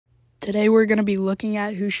Today we're going to be looking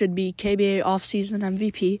at who should be KBA offseason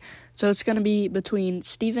MVP. So it's going to be between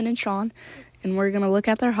Steven and Sean, and we're going to look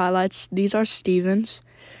at their highlights. These are Steven's.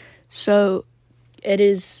 So it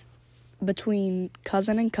is between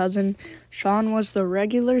cousin and cousin. Sean was the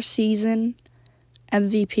regular season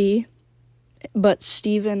MVP, but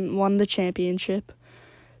Steven won the championship.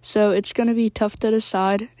 So it's going to be tough to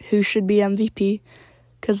decide who should be MVP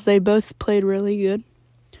because they both played really good.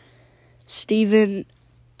 Steven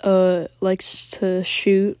likes to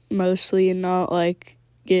shoot mostly and not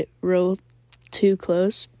get real too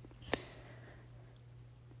close.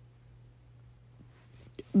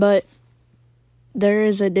 But there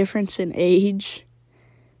is a difference in age,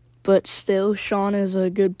 but still Sean is a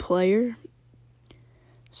good player.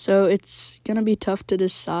 So it's going to be tough to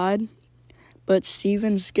decide. But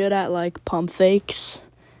Steven's good at pump fakes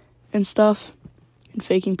and stuff and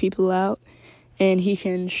faking people out. And he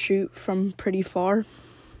can shoot from pretty far.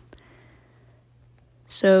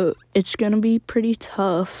 So it's going to be pretty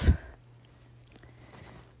tough.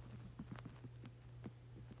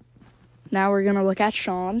 Now we're going to look at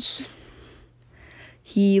Sean's.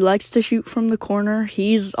 He likes to shoot from the corner.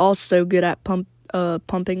 He's also good at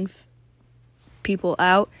pumping people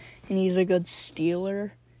out. And he's a good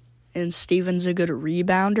stealer. And Steven's a good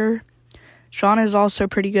rebounder. Sean is also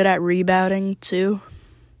pretty good at rebounding too.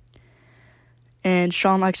 And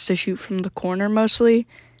Sean likes to shoot from the corner mostly.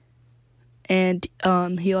 And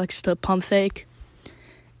he likes to pump fake.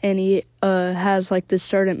 And he has this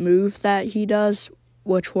certain move that he does,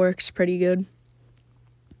 which works pretty good.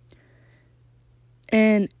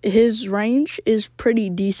 And his range is pretty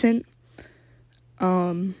decent.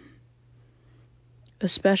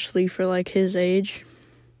 Especially for his age.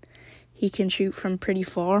 He can shoot from pretty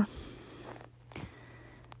far.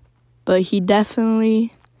 But he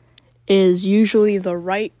definitely is usually the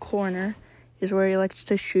right corner is where he likes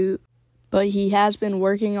to shoot. But he has been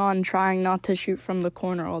working on trying not to shoot from the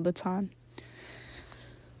corner all the time.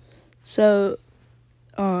 So,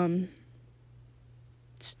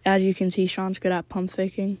 as you can see, Sean's good at pump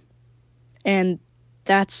faking. And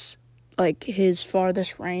that's, his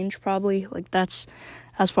farthest range, probably. That's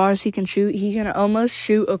as far as he can shoot. He can almost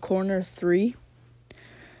shoot a corner three.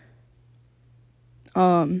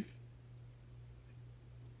 So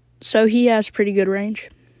he has pretty good range.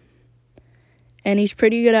 And he's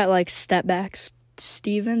pretty good at step backs.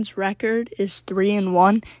 Steven's record is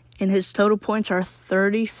 3-1, and his total points are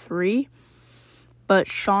 33. But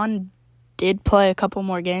Sean did play a couple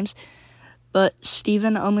more games. But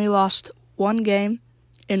Steven only lost one game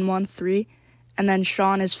and won 3. And then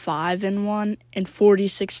Sean is 5-1 and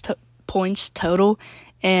 46 points total.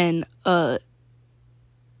 And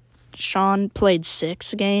Sean played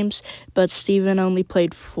 6 games, but Steven only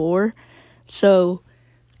played 4. So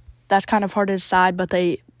that's kind of hard to decide, but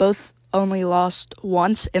they both only lost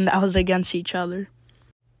once, and that was against each other.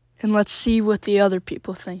 And let's see what the other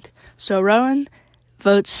people think. So Rowan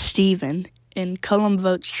votes Steven, and Cullum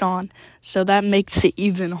votes Sean. So that makes it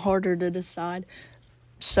even harder to decide.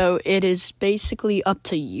 So it is basically up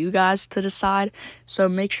to you guys to decide. So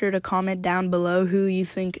make sure to comment down below who you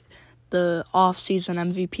think the off-season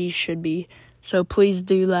MVP should be. So please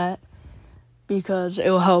do that because it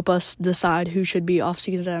will help us decide who should be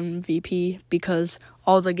off-season MVP because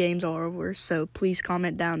all the games are over. So please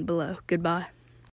comment down below. Goodbye.